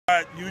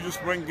usual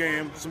spring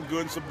game, some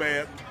good and some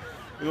bad,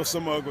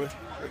 some ugly.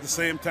 At the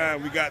same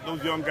time, we got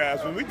those young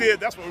guys. When we did,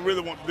 that's what we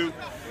really want to do.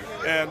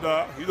 And,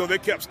 they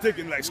kept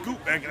sticking like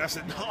scoop back, and I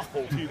said, no,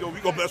 we're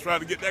going to best try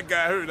to get that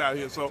guy hurt out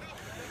here. So,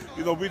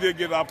 we did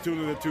get an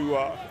opportunity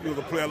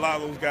to play a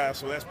lot of those guys.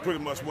 So that's pretty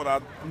much what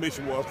our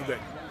mission was today.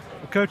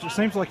 Well, Coach, it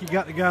seems like you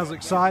got the guys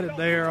excited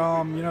there,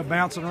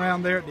 bouncing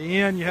around there at the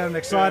end. You had an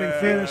exciting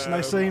finish, and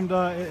they seemed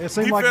it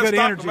seemed like good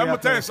energy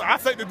out there. I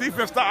think the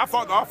defense stopped. I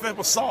thought the offense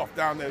was soft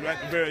down there right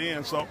at the very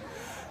end. So,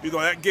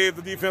 that gave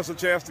the defense a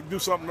chance to do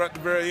something right at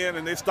the very end,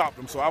 and they stopped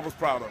them. So I was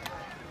proud of them.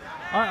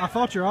 All right, I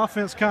thought your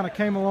offense kind of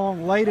came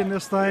along late in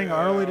this thing.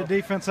 Early, the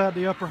defense had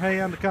the upper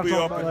hand. We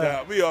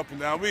up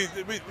and down. We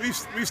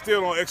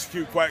still don't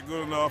execute quite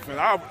good enough,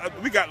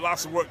 and we got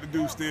lots of work to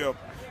do still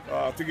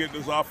to get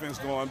this offense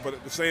going. But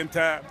at the same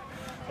time,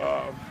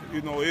 it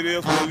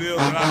is what it is,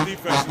 and our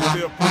defense is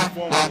still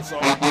performing. So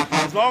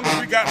as long as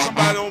we got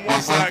somebody on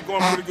one side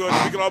going pretty good,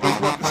 we can always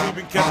work to see if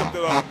we can catch up to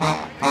the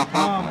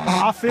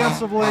other.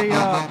 Offensively,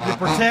 the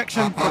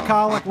protection for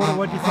Colic,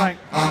 what do you think?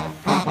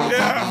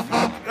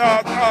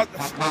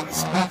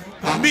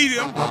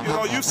 Medium.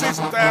 You see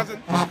sometimes,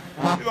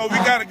 we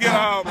got to get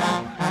our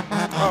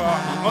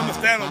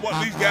understanding of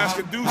what these guys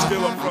can do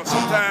still up front.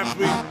 Sometimes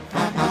we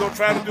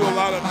try to do a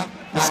lot of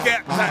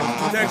scat type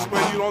protection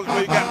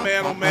where you got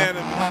man on man,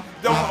 and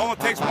it only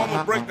takes one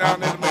more breakdown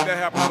there to make that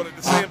happen. But at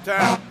the same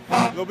time,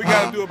 we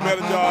got to do a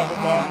better job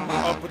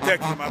of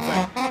protecting them, I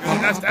think.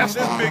 And that's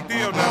his big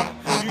deal now.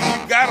 You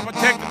got to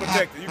protect the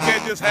protector. You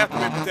can't just have to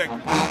be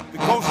protected. The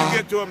closer you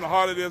get to him, the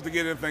harder it is to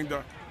get anything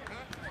done.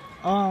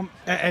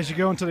 As you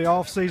go into the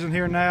off season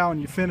here now and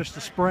you finish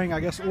the spring,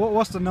 I guess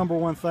what's the number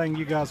one thing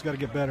you guys got to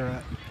get better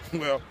at?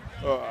 Well,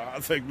 I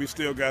think we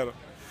still got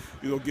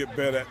to get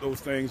better at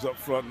those things up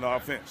front in the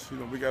offense.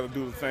 We got to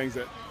do the things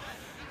that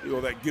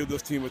that give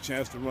this team a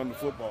chance to run the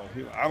football.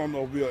 I don't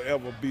know if we'll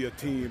ever be a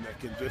team that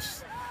can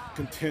just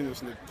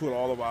continuously put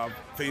all of our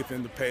faith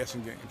in the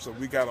passing game. So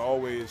we got to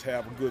always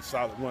have a good,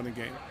 solid running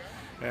game,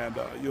 and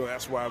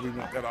that's why we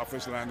want that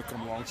offensive line to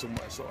come along so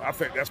much. So I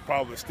think that's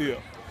probably still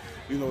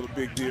the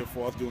big deal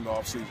for us during the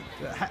offseason.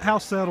 How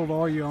settled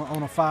are you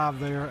on a 5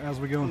 there as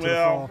we go into the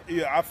fall?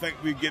 Yeah, I think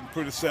we're getting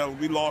pretty settled.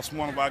 We lost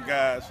one of our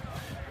guys,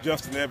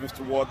 Justin Evans,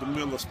 toward the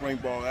middle of spring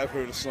ball. That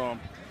hurt us some.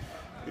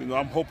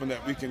 I'm hoping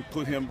that we can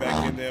put him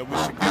back in there. We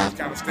should get us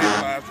kind of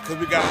stabilized because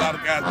we got a lot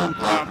of guys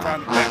moving around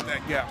trying to back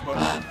that gap.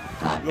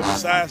 But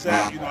besides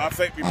that, I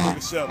think we're pretty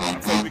settled. I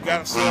think we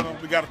got to settle.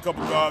 We got a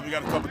couple guards. We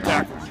got a couple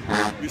tackles.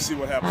 We see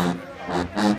what happens.